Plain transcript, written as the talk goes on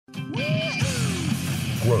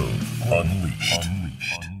Grove Unleashed.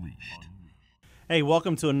 Hey,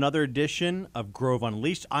 welcome to another edition of Grove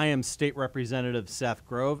Unleashed. I am State Representative Seth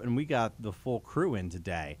Grove, and we got the full crew in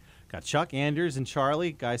today. Got Chuck, Anders, and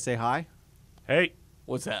Charlie. Guys, say hi. Hey,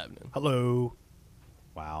 what's happening? Hello.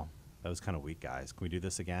 Wow, that was kind of weak, guys. Can we do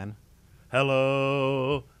this again?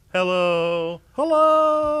 Hello. Hello.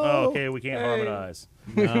 Hello. Oh, okay, we can't harmonize.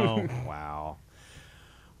 No. Wow.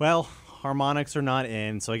 Well, harmonics are not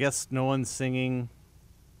in, so I guess no one's singing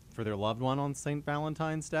for their loved one on St.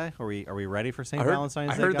 Valentine's Day. Are we ready for St.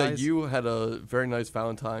 Valentine's Day, guys? I heard that you had a very nice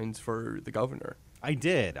Valentine's for the governor. I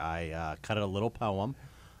did. I cut a little poem.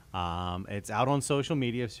 It's out on social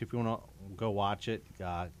media, so if you want to go watch it,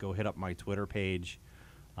 go hit up my Twitter page,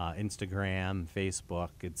 Instagram, Facebook.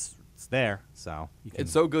 It's there, so you can.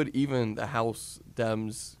 It's so good. Even the House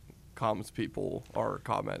Dems comms people are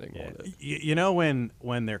commenting on it. You know when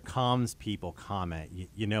their comms people comment,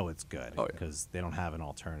 you know it's good because they don't have an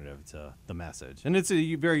alternative to the message, and it's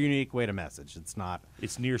a very unique way to message. It's not.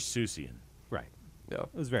 It's near Susian. Right. Yeah.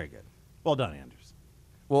 It was very good. Well done, Anders.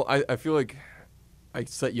 Well, I feel like I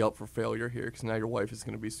set you up for failure here because now your wife is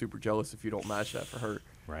going to be super jealous if you don't match that for her.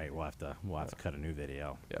 Right. We'll have to cut a new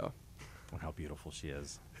video. Yeah. On how beautiful she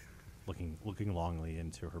is, looking longingly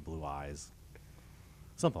into her blue eyes.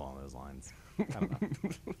 Something along those lines. I don't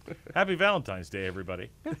know. Happy Valentine's Day,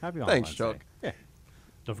 everybody. Yeah, happy Thanks, Valentine's Chuck. Day. Yeah.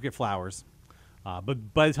 Don't forget flowers.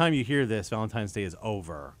 But by the time you hear this, Valentine's Day is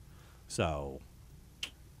over. So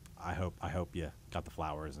I hope you got the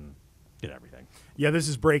flowers and did everything. Yeah, this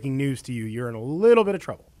is breaking news to you. You're in a little bit of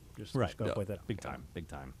trouble. Just Right. go point that out. Big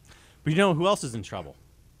time. But you know who else is in trouble?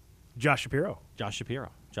 Josh Shapiro. Josh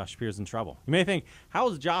Shapiro. Josh Shapiro's in trouble. You may think, how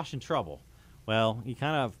is Josh in trouble? Well, he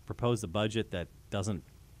kind of proposed a budget that doesn't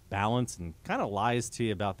balance and kind of lies to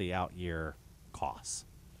you about the out-year costs.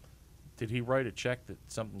 Did he write a check that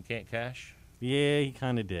something can't cash? Yeah, he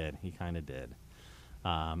kind of did.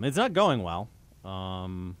 It's not going well.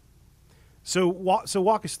 So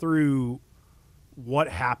walk us through what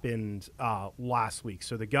happened last week.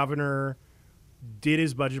 So the governor did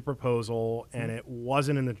his budget proposal, and it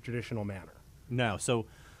wasn't in the traditional manner. No, so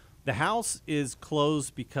the House is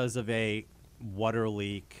closed because of a water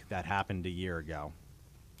leak that happened a year ago.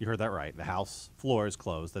 You heard that right. The House floor is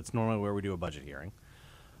closed. That's normally where we do a budget hearing,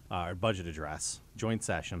 or budget address, joint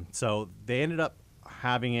session. So they ended up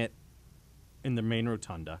having it in the main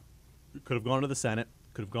rotunda. It could have gone to the Senate,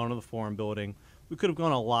 could have gone to the Forum building. We could have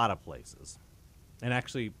gone a lot of places and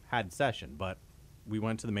actually had session, but we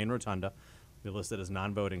went to the main rotunda. We listed as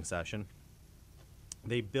non-voting session.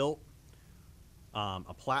 They built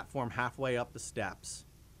a platform halfway up the steps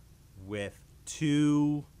with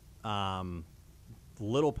two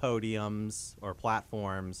little podiums or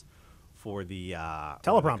platforms for the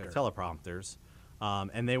teleprompters.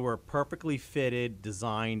 And they were perfectly fitted,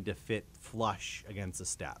 designed to fit flush against the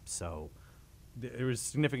steps. So there was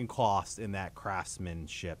significant cost in that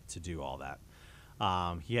craftsmanship to do all that.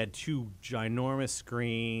 He had two ginormous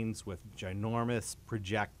screens with ginormous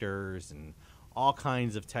projectors and all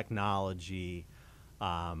kinds of technology.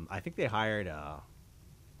 I think they hired a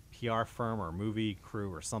PR firm or movie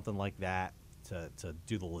crew or something like that to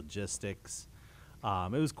do the logistics.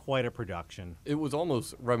 It was quite a production. It was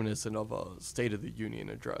almost reminiscent of a State of the Union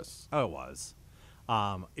address. Oh, it was.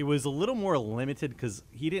 It was a little more limited because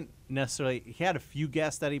he had a few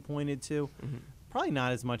guests that he pointed to. Mm-hmm. Probably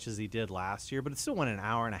not as much as he did last year, but it still went an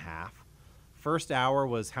hour and a half. First hour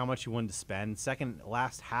was how much he wanted to spend.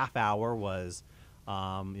 Last half hour was,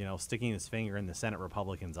 sticking his finger in the Senate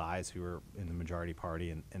Republicans' eyes, who are in the majority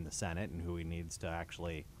party in the Senate, and who he needs to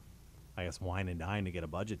actually, I guess, wine and dine to get a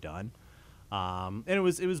budget done. And it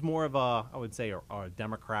was more of a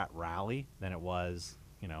Democrat rally than it was,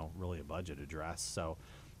 really a budget address. So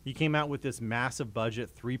he came out with this massive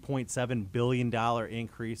budget, $3.7 billion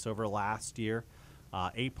increase over last year,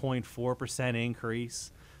 8.4%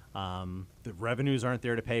 increase. The revenues aren't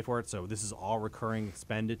there to pay for it, so this is all recurring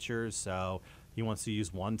expenditures. So he wants to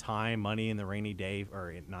use one-time money in the rainy day,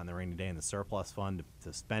 or not in the rainy day, in the surplus fund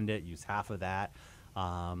to spend it, use half of that.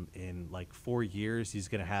 In like 4 years, he's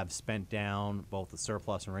going to have spent down both the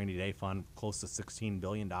surplus and rainy day fund close to $16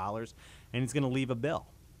 billion, and he's going to leave a bill.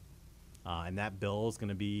 And that bill is going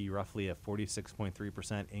to be roughly a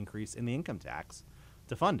 46.3% increase in the income tax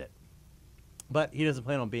to fund it. But he doesn't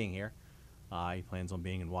plan on being here. He plans on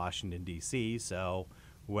being in Washington, D.C., so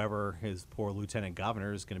whoever his poor lieutenant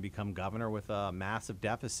governor is going to become governor with a massive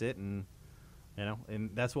deficit, and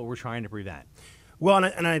that's what we're trying to prevent. Well,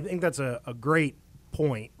 and I think that's a great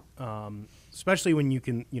point, especially when you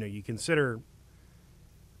consider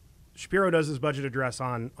Shapiro does his budget address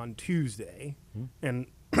on Tuesday, and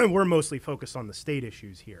we're mostly focused on the state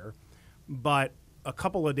issues here. But a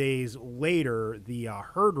couple of days later, the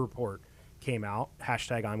Herd report came out,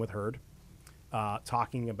 hashtag I'm with Herd,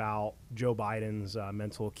 talking about Joe Biden's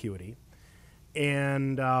mental acuity.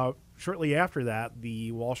 And shortly after that,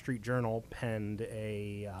 the Wall Street Journal penned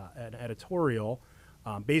an editorial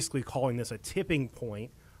basically calling this a tipping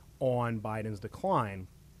point on Biden's decline.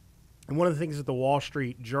 And one of the things that the Wall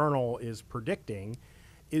Street Journal is predicting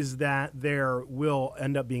is that there will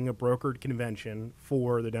end up being a brokered convention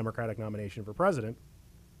for the Democratic nomination for president.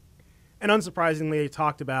 And unsurprisingly, they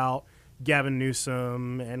talked about Gavin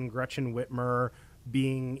Newsom and Gretchen Whitmer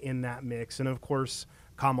being in that mix, and of course,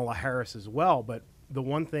 Kamala Harris as well. But the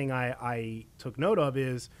one thing I took note of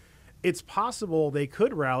is it's possible they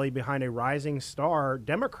could rally behind a rising star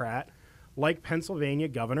Democrat like Pennsylvania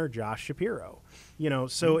Governor Josh Shapiro.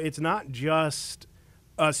 So it's not just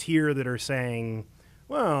us here that are saying,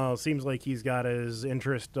 well, it seems like he's got his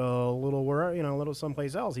interest a little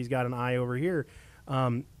someplace else. He's got an eye over here.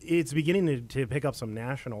 It's beginning to pick up some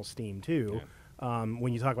national steam, too. Yeah.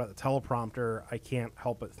 When you talk about the teleprompter, I can't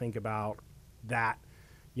help but think about that.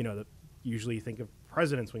 Usually you think of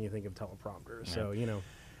presidents when you think of teleprompters. Yeah. So,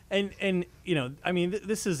 And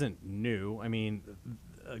this isn't new.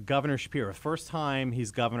 Governor Shapiro, first time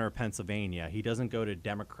he's governor of Pennsylvania, he doesn't go to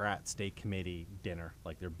Democrat state committee dinner,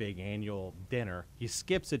 like their big annual dinner. He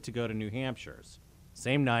skips it to go to New Hampshire's.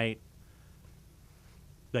 Same night.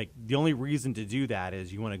 Like, the only reason to do that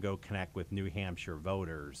is you want to go connect with New Hampshire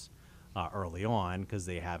voters early on because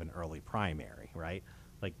they have an early primary, right?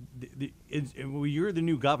 Like, when you're the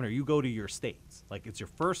new governor, you go to your states. Like, it's your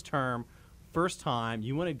first term, first time.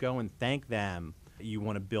 You want to go and thank them. You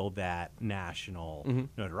want to build that national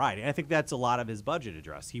notoriety. And I think that's a lot of his budget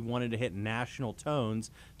address. He wanted to hit national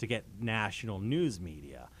tones to get national news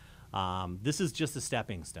media. This is just a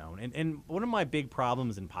stepping stone. And one of my big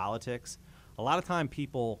problems in politics, a lot of time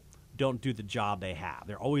people don't do the job they have.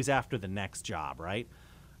 They're always after the next job, right?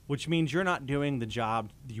 Which means you're not doing the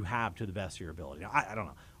job you have to the best of your ability. I don't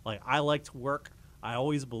know. Like, I like to work. I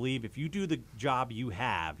always believe if you do the job you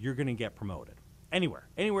have, you're going to get promoted.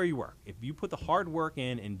 Anywhere you work. If you put the hard work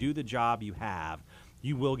in and do the job you have,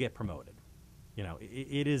 you will get promoted.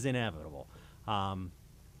 It is inevitable.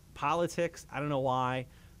 Politics, I don't know why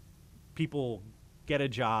people get a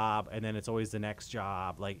job and then it's always the next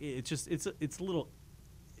job. Like, it's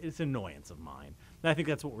annoyance of mine. And I think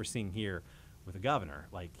that's what we're seeing here with the governor.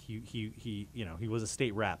 Like, he was a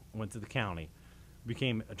state rep, went to the county,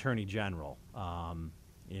 became attorney general.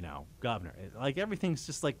 Governor. Like, everything's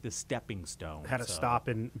just like the stepping stone. Had to stop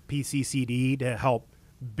in PCCD to help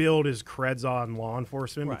build his creds on law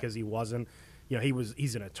enforcement because he wasn't,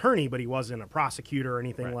 he's an attorney, but he wasn't a prosecutor or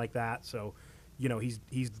anything like that. So,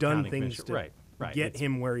 he's done things to get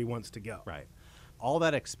him where he wants to go. Right. All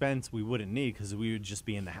that expense we wouldn't need because we would just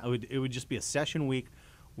be it would just be a session week.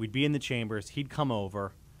 We'd be in the chambers. He'd come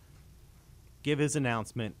over, give his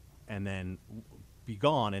announcement, and then be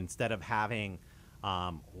gone instead of having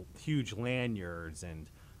huge lanyards and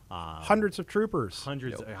hundreds of troopers,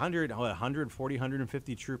 140,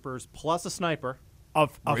 150 troopers, plus a sniper.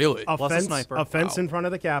 Really? A plus fence, a sniper. A fence in front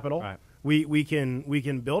of the Capitol. Right. We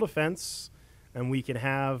can build a fence, and we can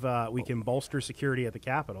have we can bolster security at the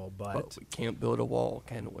Capitol, but we can't build a wall,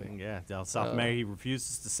 can we? Yeah, South America, he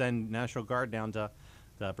refuses to send National Guard down to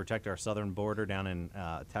protect our southern border down in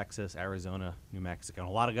Texas, Arizona, New Mexico. And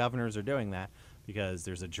a lot of governors are doing that because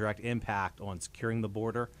there's a direct impact on securing the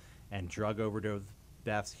border and drug overdose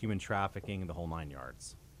deaths, human trafficking, the whole 9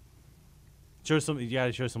 yards. You got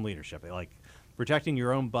to show some leadership. Like, protecting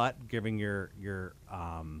your own butt, giving your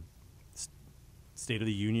State of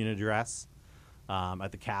the Union address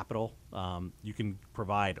at the Capitol. You can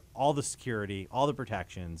provide all the security, all the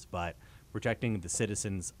protections, but protecting the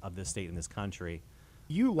citizens of this state and this country.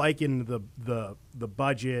 You likened the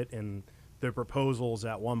budget and the proposals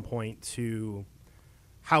at one point to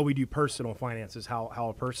how we do personal finances, how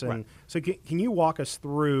a person. Right. So can you walk us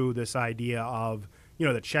through this idea of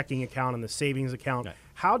the checking account and the savings account? Right.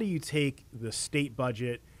 How do you take the state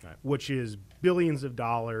budget, which is billions of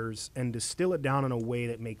dollars, and distill it down in a way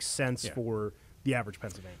that makes sense for the average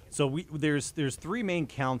Pennsylvanian? So there's three main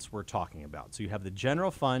counts we're talking about. So you have the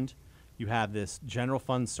general fund, you have this general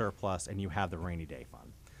fund surplus, and you have the rainy day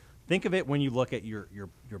fund. Think of it when you look at your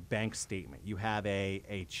bank statement. You have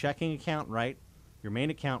a checking account, right? Your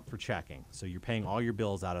main account for checking. So you're paying all your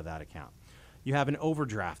bills out of that account. You have an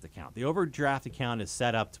overdraft account. The overdraft account is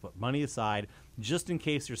set up to put money aside just in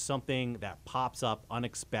case there's something that pops up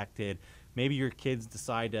unexpected. Maybe your kids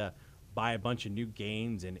decide to buy a bunch of new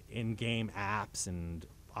games and in-game apps and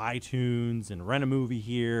iTunes and rent a movie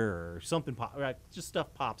here or something. Just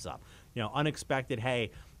stuff pops up. Unexpected.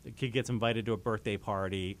 Hey, the kid gets invited to a birthday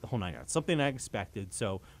party. The whole 9 yards. Something unexpected.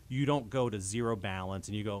 So you don't go to zero balance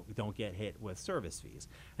and you don't get hit with service fees.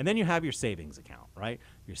 And then you have your savings account, right?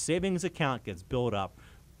 Your savings account gets built up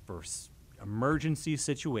for emergency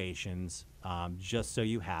situations, just so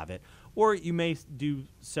you have it. Or you may do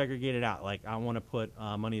segregate it out. Like I want to put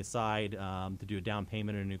money aside to do a down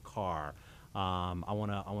payment on a new car. I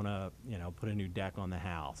want to put a new deck on the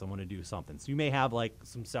house. I want to do something. So you may have like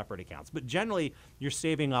some separate accounts, but generally you're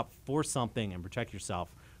saving up for something and protect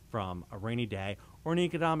yourself from a rainy day or an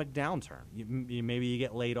economic downturn. Maybe you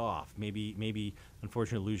get laid off. Maybe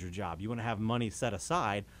unfortunately lose your job. You want to have money set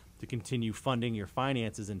aside to continue funding your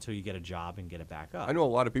finances until you get a job and get it back up. I know a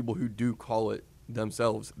lot of people who do call it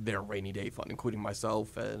themselves their rainy day fund, including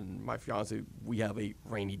myself and my fiance. We have a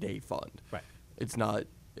rainy day fund. Right. It's not.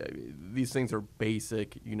 These things are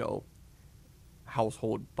basic,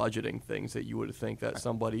 household budgeting things that you would think that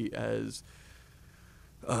somebody as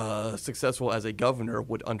successful as a governor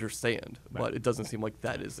would understand, but it doesn't seem like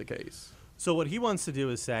that is the case. So what he wants to do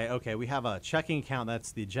is say, okay, we have a checking account,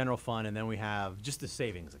 that's the general fund, and then we have just a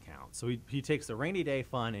savings account. So he takes the rainy day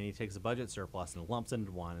fund and he takes the budget surplus and lumps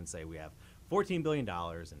into one and say we have $14 billion,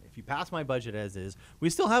 and if you pass my budget as is, we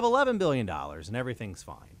still have $11 billion and everything's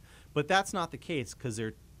fine. But that's not the case because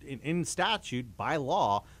they're in statute, by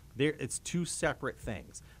law, it's two separate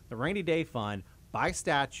things. The rainy day fund, by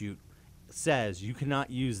statute, says you cannot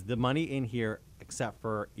use the money in here except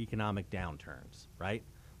for economic downturns, right?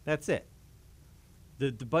 That's it.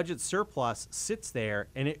 The budget surplus sits there,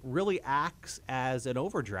 and it really acts as an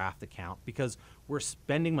overdraft account because we're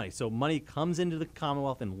spending money. So money comes into the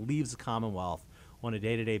Commonwealth and leaves the Commonwealth on a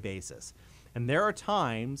day-to-day basis. And there are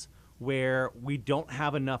times where we don't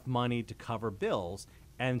have enough money to cover bills,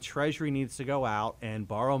 and Treasury needs to go out and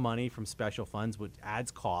borrow money from special funds, which adds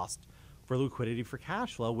cost for liquidity for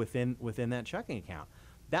cash flow within that checking account.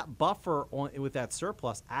 That buffer with that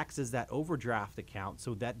surplus acts as that overdraft account,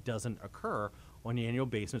 so that doesn't occur on an annual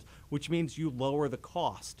basis, which means you lower the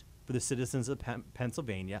cost for the citizens of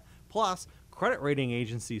Pennsylvania. Plus, credit rating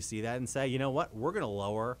agencies see that and say, you know what, we're going to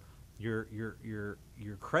lower your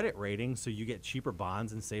credit rating so you get cheaper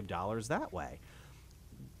bonds and save dollars that way.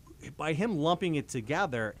 By him lumping it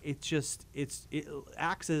together, it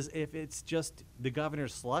acts as if it's just the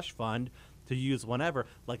governor's slush fund to use whenever.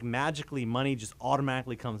 Like magically, money just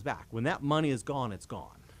automatically comes back. When that money is gone, it's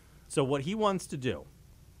gone. So what he wants to do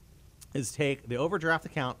is take the overdraft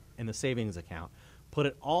account and the savings account, put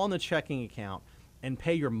it all in the checking account, and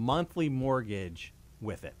pay your monthly mortgage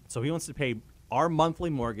with it. So he wants to pay our monthly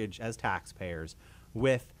mortgage as taxpayers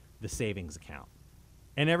with the savings account.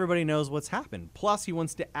 And everybody knows what's happened. Plus, he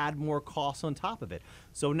wants to add more costs on top of it.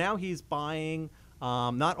 So now he's buying,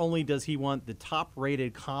 not only does he want the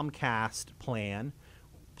top-rated Comcast plan,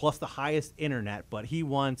 plus the highest internet, but he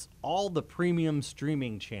wants all the premium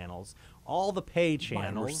streaming channels, all the pay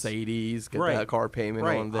channels. Buy Mercedes, get that car payment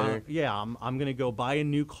on there. I'm going to go buy a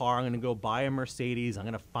new car. I'm going to go buy a Mercedes. I'm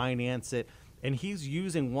going to finance it. And he's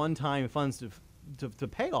using one-time funds to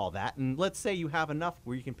pay all that. And let's say you have enough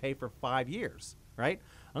where you can pay for 5 years, right?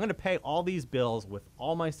 I'm going to pay all these bills with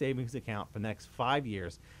all my savings account for the next 5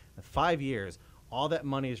 years. In 5 years, all that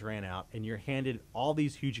money is ran out, and you're handed all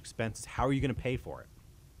these huge expenses. How are you going to pay for it?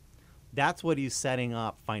 That's what he's setting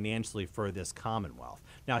up financially for this Commonwealth.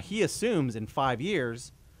 Now, he assumes in 5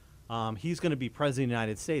 years he's going to be president of the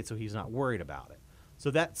United States, so he's not worried about it.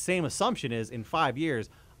 So that same assumption is in 5 years,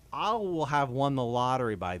 I will have won the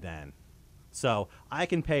lottery by then. So I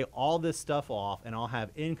can pay all this stuff off, and I'll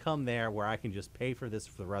have income there where I can just pay for this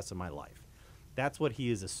for the rest of my life. That's what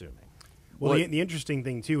he is assuming. Well, the interesting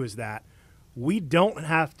thing, too, is that we don't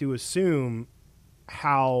have to assume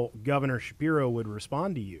how Governor Shapiro would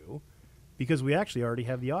respond to you, because we actually already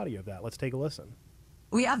have the audio of that. Let's take a listen.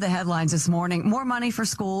 We have the headlines this morning. More money for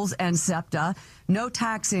schools and SEPTA, no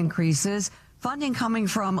tax increases, funding coming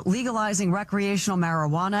from legalizing recreational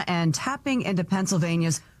marijuana and tapping into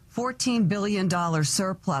Pennsylvania's $14 billion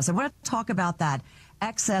surplus. I want to talk about that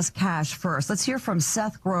excess cash first. Let's hear from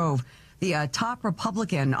Seth Grove, the top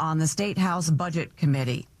Republican on the State House Budget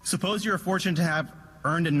Committee. Suppose you're fortunate to have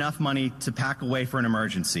earned enough money to pack away for an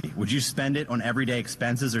emergency. Would you spend it on everyday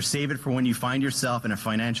expenses or save it for when you find yourself in a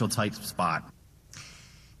financial tight spot?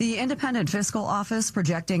 The Independent Fiscal Office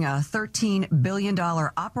projecting a $13 billion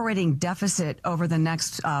operating deficit over the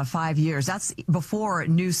next 5 years. That's before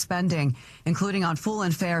new spending, including on full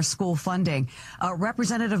and fair school funding.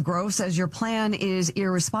 Representative Grove says your plan is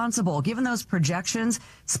irresponsible. Given those projections,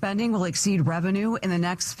 spending will exceed revenue in the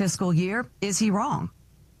next fiscal year. Is he wrong?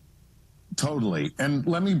 Totally. And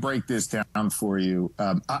let me break this down for you.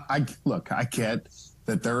 Look, I get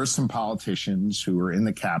that there are some politicians who are in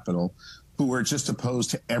the Capitol who are just opposed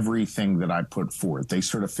to everything that I put forth. They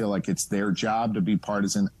sort of feel like it's their job to be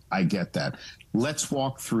partisan. I get that. Let's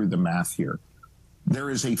walk through the math here. There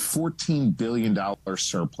is a $14 billion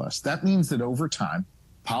surplus. That means that over time,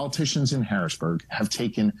 politicians in Harrisburg have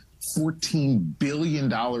taken $14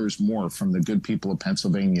 billion more from the good people of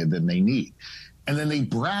Pennsylvania than they need. And then they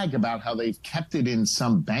brag about how they've kept it in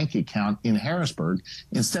some bank account in Harrisburg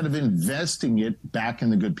instead of investing it back in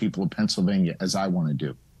the good people of Pennsylvania, as I want to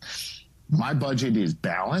do. My budget is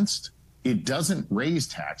balanced. It doesn't raise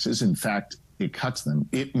taxes. In fact, it cuts them.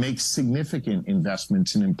 It makes significant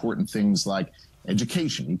investments in important things like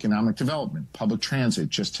education, economic development, public transit,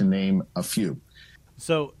 just to name a few.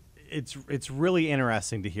 So it's really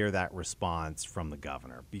interesting to hear that response from the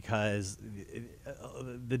governor, because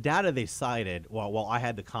the data they cited, while I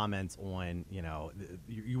had the comments on,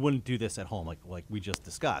 you wouldn't do this at home like we just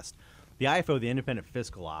discussed. The IFO, the Independent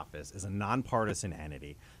Fiscal Office, is a nonpartisan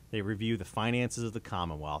entity. They review the finances of the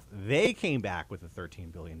Commonwealth. They came back with a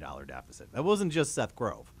 $13 billion deficit. That wasn't just Seth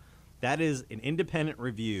Grove. That is an independent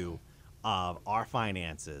review of our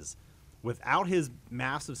finances without his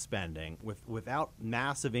massive spending, without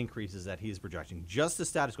massive increases that he's projecting, just the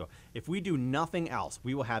status quo. If we do nothing else,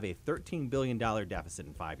 we will have a $13 billion deficit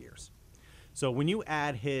in 5 years. So when you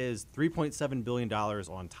add his $3.7 billion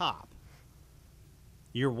on top,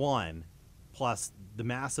 year one, plus the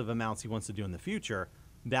massive amounts he wants to do in the future,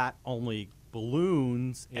 that only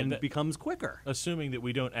balloons and becomes quicker. Assuming that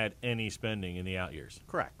we don't add any spending in the out years.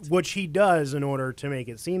 Correct. Which he does in order to make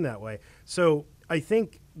it seem that way. So I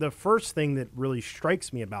think the first thing that really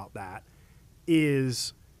strikes me about that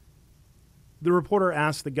is the reporter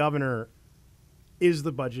asked the governor, is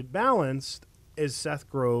the budget balanced? Is Seth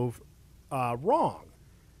Grove wrong?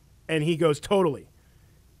 And he goes, totally.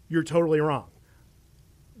 You're totally wrong.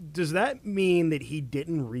 Does that mean that he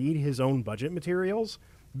didn't read his own budget materials?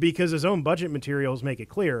 Because his own budget materials make it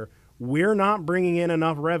clear we're not bringing in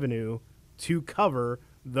enough revenue to cover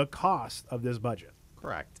the cost of this budget.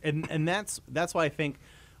 Correct. And that's why I think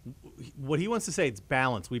what he wants to say, it's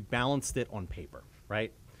balanced. We balanced it on paper,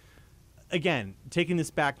 right? Again, taking this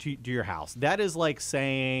back to your house, that is like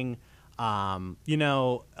saying, bank,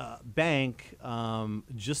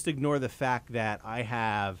 just ignore the fact that I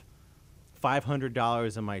have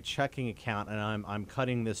 $500 in my checking account and I'm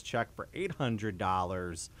cutting this check for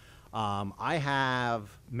 $800. I have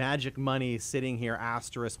magic money sitting here,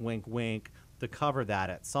 asterisk, wink, wink, to cover that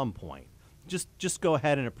at some point. Just go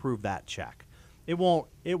ahead and approve that check. It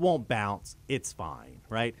won't bounce. It's fine,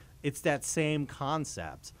 right? It's that same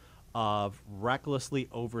concept of recklessly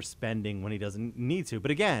overspending when he doesn't need to. But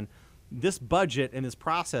again, this budget and this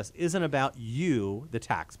process isn't about you, the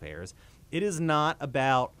taxpayers. It is not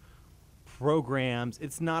about programs.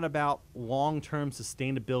 It's not about long-term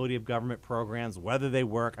sustainability of government programs, whether they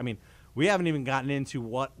work. I mean, we haven't even gotten into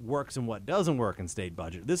what works and what doesn't work in state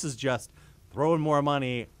budget. This is just throwing more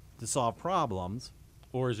money to solve problems.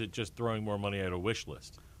 Or is it just throwing more money at a wish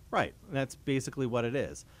list? Right. That's basically what it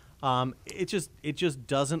is. It just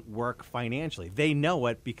doesn't work financially. They know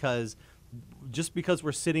it because just because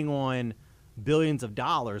we're sitting on billions of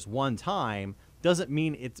dollars one time doesn't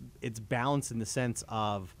mean it's balanced in the sense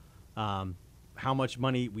of how much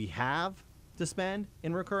money we have to spend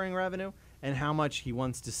in recurring revenue and how much he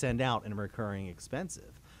wants to send out in recurring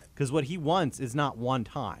expensive. Because what he wants is not one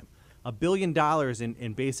time. $1 billion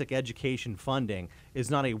in basic education funding is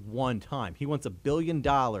not a one time. He wants $1 billion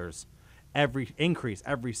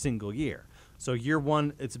every single year. So year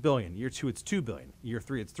one, it's $1 billion. Year two, it's $2 billion. Year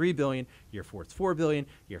three, it's $3 billion. Year four, it's $4 billion.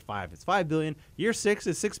 Year five, it's $5 billion. Year six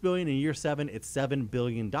is $6 billion. And year seven, it's $7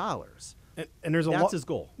 billion. And there's that's his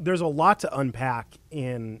goal. There's a lot to unpack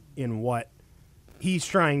in what he's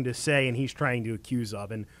trying to say and he's trying to accuse of.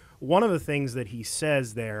 And one of the things that he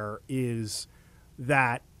says there is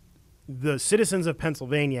that the citizens of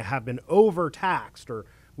Pennsylvania have been overtaxed, or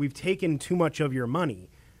we've taken too much of your money.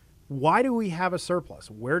 Why do we have a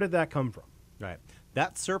surplus? Where did that come from? Right.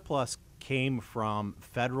 That surplus came from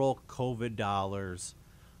federal COVID dollars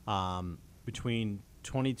between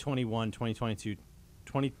 2021, 2022,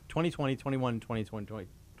 2020, 21, 2020,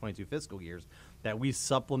 2022 fiscal years that we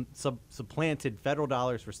supplanted federal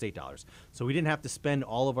dollars for state dollars. So we didn't have to spend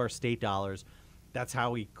all of our state dollars. That's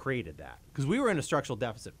how we created that. Because we were in a structural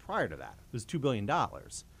deficit prior to that. It was $2 billion.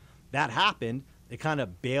 That happened. It kind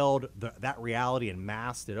of bailed that reality and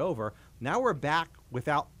masked it over. Now we're back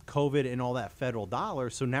without COVID and all that federal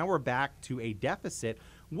dollars. So now we're back to a deficit,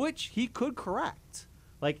 which he could correct.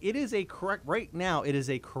 Like, it is right now, it is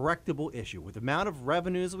a correctable issue. With the amount of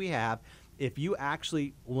revenues we have, if you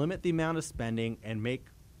actually limit the amount of spending and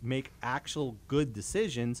make actual good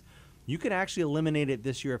decisions, you can actually eliminate it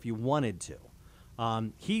this year if you wanted to.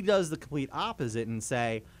 He does the complete opposite and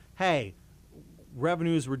say, hey,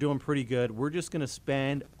 revenues were doing pretty good. We're just going to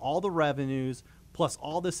spend all the revenues plus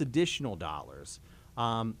all this additional dollars.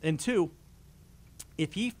 And two,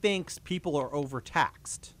 if he thinks people are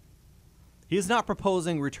overtaxed, he is not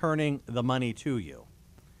proposing returning the money to you.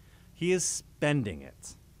 He is spending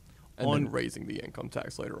it. And then raising the income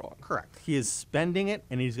tax later on. Correct. He is spending it,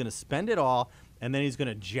 and he's going to spend it all, and then he's going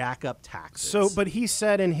to jack up taxes. So, but he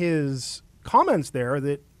said in his comments there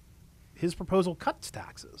that his proposal cuts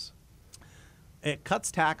taxes. It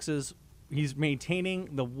cuts taxes. He's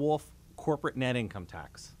maintaining the Wolf corporate net income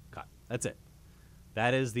tax cut. That's it.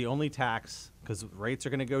 That is the only tax, because rates are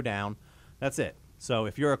going to go down. That's it. So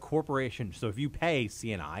if you're a corporation, so if you pay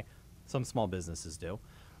CNI, some small businesses do,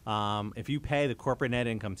 if you pay the corporate net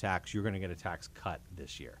income tax, you're going to get a tax cut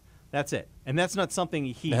this year. That's it. And that's not something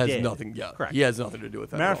he It has did. nothing. Yeah, Correct. He has nothing to do with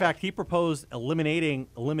that. Matter of fact, he proposed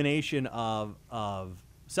elimination of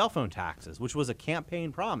cell phone taxes, which was a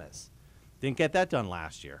campaign promise. Didn't get that done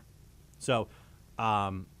last year. So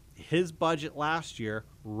his budget last year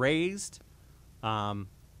raised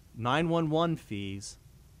 911 fees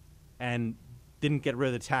and didn't get rid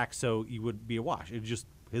of the tax, so you would be a wash. It just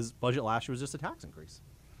his budget last year was just a tax increase.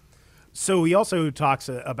 So he also talks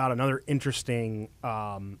about another interesting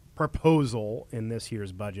proposal in this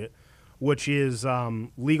year's budget, which is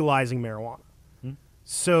legalizing marijuana.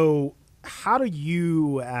 So how do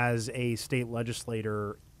you, as a state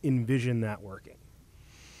legislator, envision that working?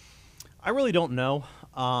 I really don't know.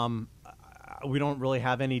 We don't really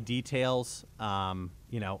have any details.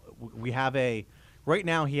 We have right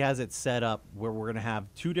now he has it set up where we're going to have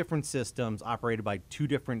two different systems operated by two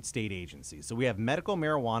different state agencies. So we have medical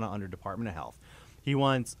marijuana under Department of Health. He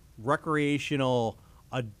wants recreational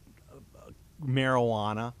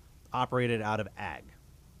marijuana operated out of ag.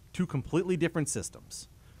 Two completely different systems,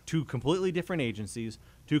 two completely different agencies,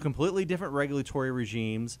 two completely different regulatory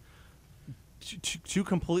regimes, two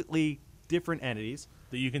completely different entities.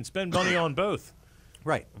 That you can spend money on both.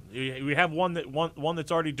 Right. We have one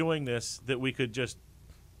that's already doing this that we could just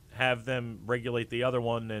have them regulate the other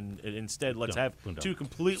one, and instead let's have two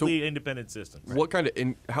completely independent systems. What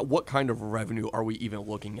kind of revenue are we even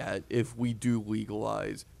looking at if we do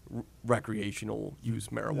legalize recreational use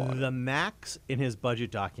marijuana? The max in his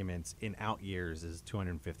budget documents in out years is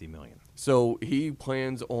 $250 million. So he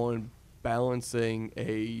plans on balancing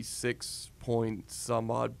a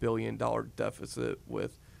 $6 billion deficit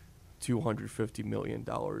with $250 million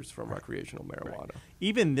from recreational marijuana. Right.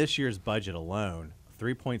 Even this year's budget alone,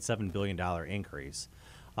 $3.7 billion increase.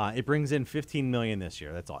 It brings in $15 million this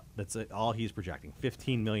year. That's all. That's all he's projecting.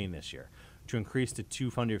 $15 million this year to increase to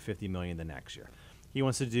 $250 million the next year. He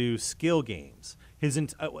wants to do skill games. His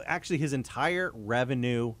entire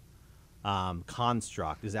revenue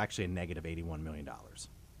construct is actually a negative $81 million.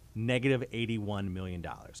 Negative $81 million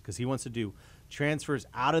because he wants to do transfers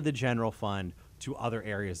out of the general fund to other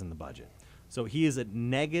areas in the budget. So he is at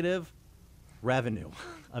negative revenue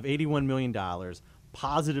of $81 million,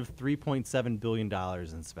 positive $3.7 billion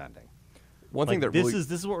in spending. One thing that this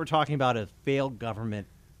is what we're talking about as failed government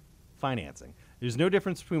financing. There's no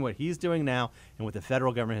difference between what he's doing now and what the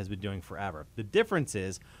federal government has been doing forever. The difference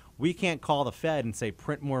is we can't call the Fed and say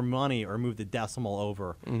print more money or move the decimal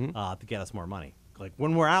over to get us more money. Like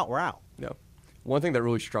when we're out, we're out. Yeah. One thing that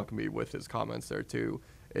really struck me with his comments there too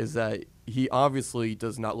is that he obviously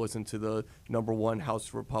does not listen to the #1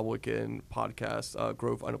 House Republican podcast,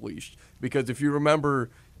 Grove Unleashed, because if you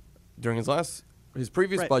remember during his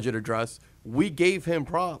previous budget address, we gave him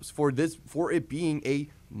props for it being a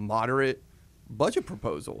moderate budget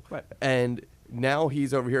proposal. Right. And now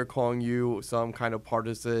he's over here calling you some kind of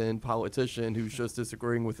partisan politician who's just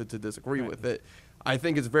disagreeing with it to disagree with it. I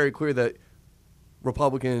think it's very clear that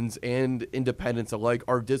Republicans and independents alike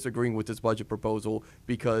are disagreeing with this budget proposal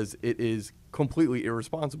because it is completely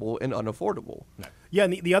irresponsible and unaffordable. Yeah,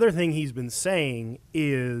 and the other thing he's been saying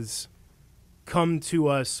is come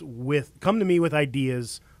to me with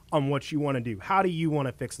ideas on what you want to do. How do you want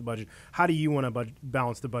to fix the budget? How do you want to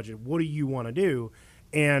balance the budget? What do you want to do?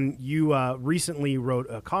 And you recently wrote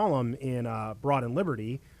a column in Broad and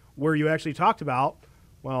Liberty where you actually talked about,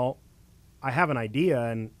 well, I have an idea,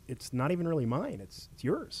 and it's not even really mine. It's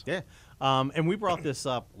yours. Yeah, and we brought this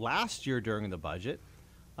up last year during the budget,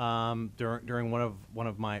 during one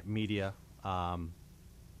of my media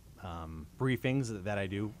briefings that I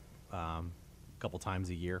do a couple times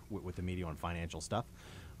a year with the media on financial stuff,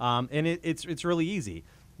 and it's really easy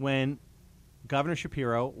when Governor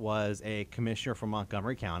Shapiro was a commissioner from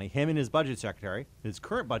Montgomery County. Him and his budget secretary, his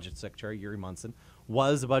current budget secretary, Yuri Munson,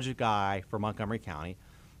 was the budget guy for Montgomery County.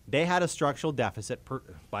 They had a structural deficit,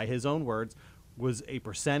 by his own words, was a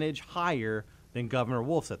percentage higher than Governor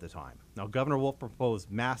Wolf's at the time. Now, Governor Wolf proposed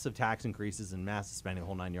massive tax increases and massive spending, the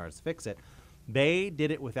whole 9 yards to fix it. They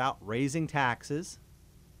did it without raising taxes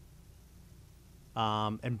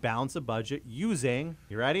and balance the budget using,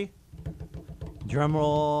 you ready? Drum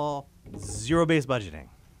roll, zero-based budgeting.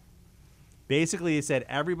 Basically, it said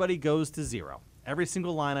everybody goes to zero. Every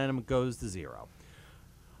single line item goes to zero.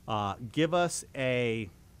 Give us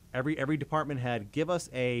every department head, give us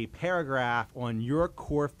a paragraph on your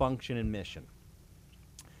core function and mission.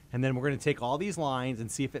 And then we're going to take all these lines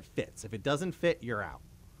and see if it fits. If it doesn't fit, you're out,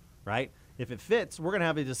 right? If it fits, we're going to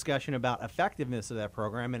have a discussion about effectiveness of that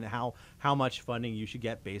program and how much funding you should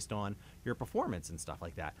get based on your performance and stuff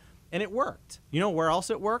like that. And it worked. You know where else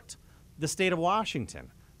it worked? The state of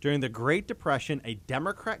Washington. During the Great Depression, a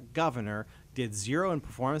Democrat governor did zero in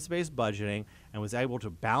performance-based budgeting and was able to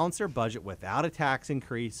balance their budget without a tax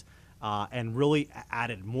increase and really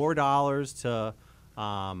added more dollars to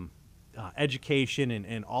education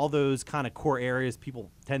and all those kind of core areas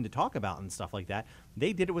people tend to talk about and stuff like that.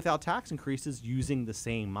 They did it without tax increases using the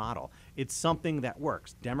same model. It's something that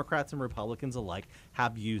works. Democrats and Republicans alike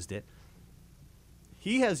have used it.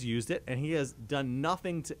 He has used it, and he has done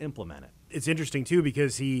nothing to implement it. It's interesting, too,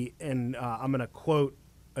 because I'm going to quote,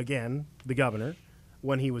 again, the governor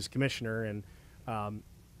when he was commissioner, and,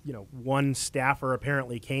 one staffer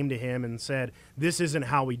apparently came to him and said, this isn't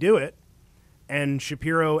how we do it. And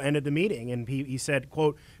Shapiro ended the meeting, and he said,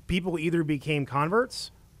 quote, people either became converts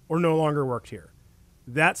or no longer worked here.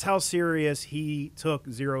 That's how serious he took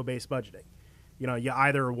zero-based budgeting. You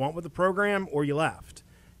either went with the program or you left.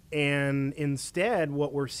 And instead,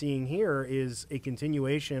 what we're seeing here is a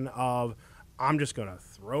continuation of, I'm just going to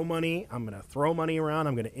throw money. I'm going to throw money around.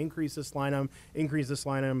 I'm going to increase this line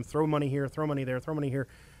item, throw money here, throw money there, throw money here.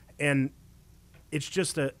 And it's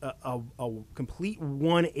just a complete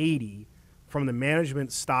 180 from the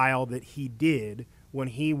management style that he did when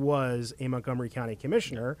he was a Montgomery County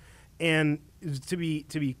commissioner. And to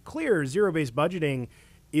be clear, zero-based budgeting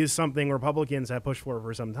is something Republicans have pushed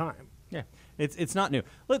for some time. Yeah, it's not new.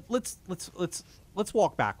 Let's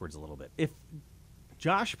walk backwards a little bit. If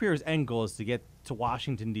Josh Shapiro's end goal is to get to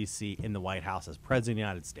Washington, D.C. in the White House as President of the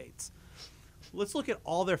United States, let's look at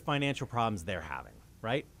all their financial problems they're having,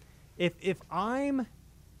 right? If I'm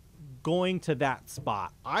going to that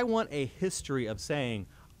spot, I want a history of saying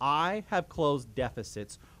I have closed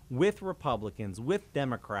deficits with Republicans, with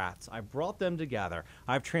Democrats. I've brought them together.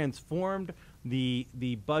 I've transformed the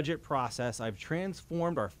budget process. I've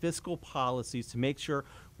transformed our fiscal policies to make sure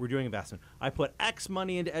we're doing investment. I put X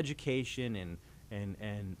money into education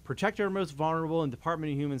and protected our most vulnerable in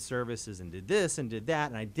Department of Human Services and did this and did that.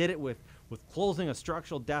 And I did it with closing a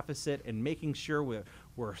structural deficit and making sure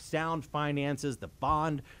we're sound finances. The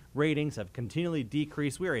bond ratings have continually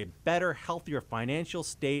decreased. We are a better, healthier financial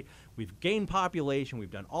state. We've gained population.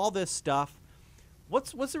 We've done all this stuff.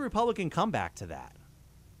 What's the Republican comeback to that,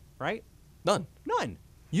 right? None.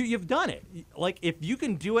 You've done it. Like, if you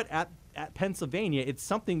can do it at Pennsylvania, it's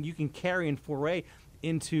something you can carry and foray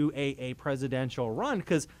into a presidential run,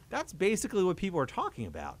 because that's basically what people are talking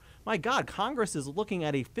about. My God, Congress is looking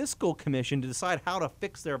at a fiscal commission to decide how to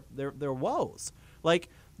fix their woes. Like,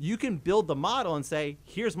 you can build the model and say,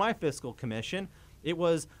 here's my fiscal commission. It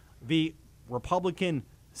was the Republican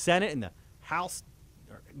Senate and the House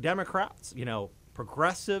Democrats,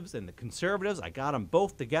 progressives and the conservatives. I got them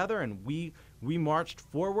both together, and we marched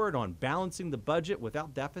forward on balancing the budget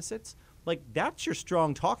without deficits. Like, that's your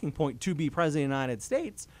strong talking point to be president of the United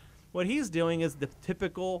States. What he's doing is the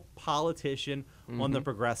typical politician on the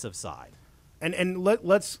progressive side. And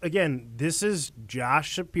let's, again, this is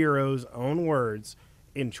Josh Shapiro's own words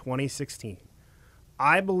in 2016.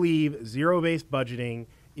 I believe zero-based budgeting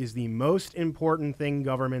is the most important thing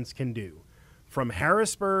governments can do. From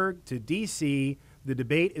Harrisburg to D.C., the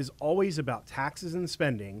debate is always about taxes and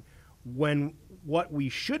spending, when what we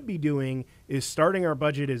should be doing is starting our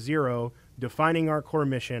budget at zero, defining our core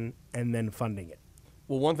mission, and then funding it.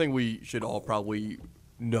 Well, one thing we should all probably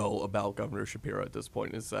know about Governor Shapiro at this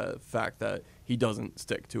point is the fact that he doesn't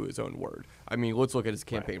stick to his own word. I mean, let's look at his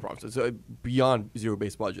campaign promises. Beyond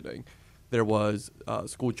zero-based budgeting, there was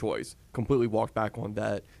school choice, completely walked back on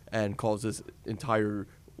that and caused this entire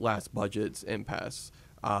last budget's impasse.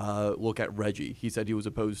 Look at Reggie. He said he was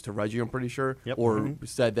opposed to Reggie, I'm pretty sure, or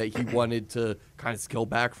said that he wanted to kind of scale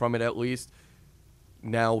back from it at least.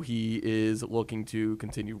 now he is looking to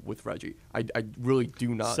continue with Reggie. I really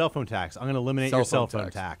do not. Cell phone tax. I'm going to eliminate your cell phone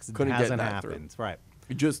tax. It Couldn't hasn't get that happened. Right.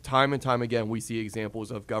 Just time and time again, we see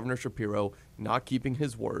examples of Governor Shapiro not keeping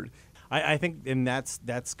his word. I think, and that's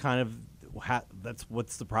kind of that's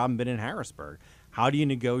what's the problem been in Harrisburg. How do you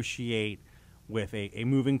negotiate with a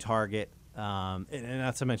moving target? And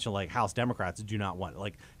not to mention, like, House Democrats do not want,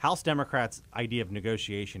 like, House Democrats' idea of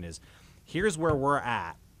negotiation is, here's where we're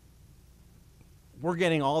at. We're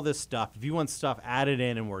getting all this stuff. If you want stuff, add it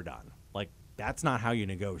in and we're done. Like, that's not how you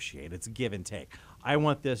negotiate. It's a give and take. I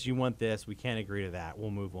want this, you want this. We can't agree to that.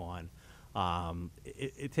 We'll move on.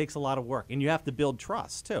 It takes a lot of work, and you have to build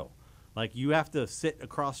trust too. Like, you have to sit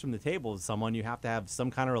across from the table with someone. You have to have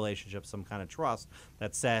some kind of relationship, some kind of trust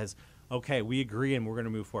that says, okay, we agree and we're going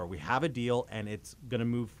to move forward. We have a deal and it's going to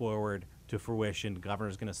move forward to fruition. The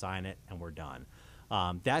governor's going to sign it and we're done.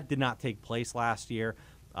 That did not take place last year.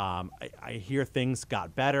 I hear things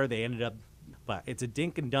got better. They ended up, but it's a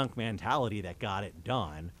dink and dunk mentality that got it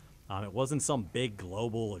done. It wasn't some big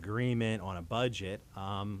global agreement on a budget.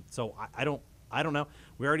 So I don't know.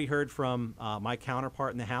 We already heard from my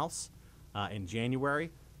counterpart in the House in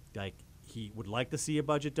January. Like, he would like to see a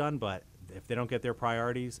budget done, but if they don't get their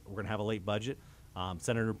priorities, we're going to have a late budget.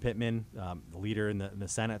 Senator Pittman, the leader in the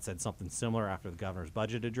Senate, said something similar after the governor's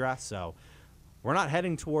budget address. So we're not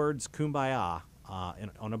heading towards kumbaya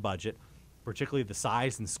on a budget, particularly the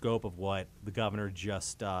size and scope of what the governor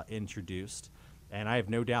just introduced. And I have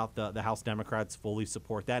no doubt the House Democrats fully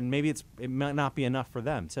support that. And maybe it might not be enough for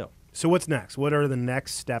them, too. So what's next? What are the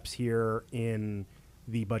next steps here in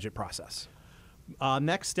the budget process?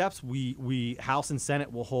 Next steps, we House and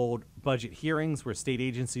Senate will hold budget hearings where state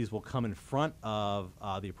agencies will come in front of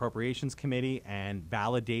the Appropriations Committee and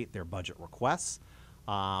validate their budget requests.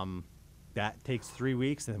 That takes 3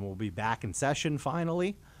 weeks, and then we'll be back in session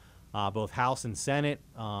finally, both House and Senate.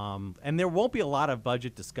 And there won't be a lot of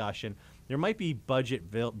budget discussion. There might be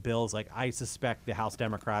budget bills. Like, I suspect the House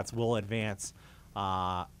Democrats will advance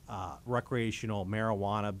recreational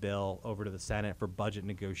marijuana bill over to the Senate for budget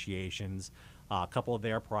negotiations. A couple of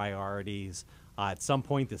their priorities. At some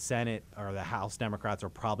point, the Senate or the House Democrats are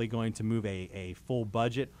probably going to move a full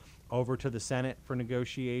budget over to the Senate for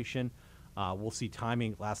negotiation. We'll see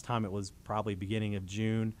timing. Last time it was probably beginning of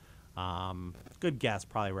June. Good guess,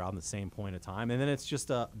 probably around the same point of time. And then it's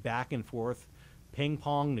just a back and forth ping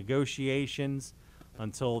pong negotiations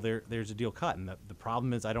until there's a deal cut. And the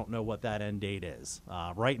problem is I don't know what that end date is.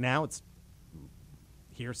 Right now, it's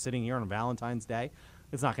sitting here on Valentine's Day.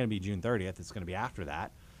 It's not going to be June 30th. It's going to be after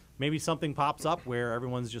that. Maybe something pops up where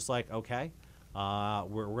everyone's just like, okay,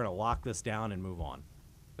 we're going to lock this down and move on.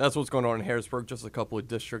 That's what's going on in Harrisburg. Just a couple of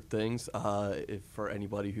district things. If for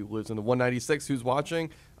anybody who lives in the 196 who's watching,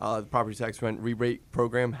 the property tax rent rebate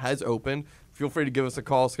program has opened. Feel free to give us a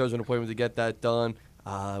call, schedule an appointment to get that done.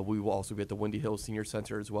 We will also be at the Windy Hills Senior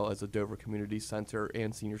Center as well as the Dover Community Center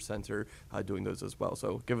and Senior Center doing those as well.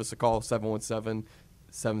 So give us a call,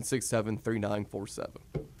 717-767-3947.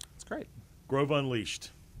 That's great. Grove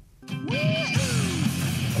Unleashed.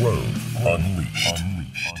 Grove Unleashed.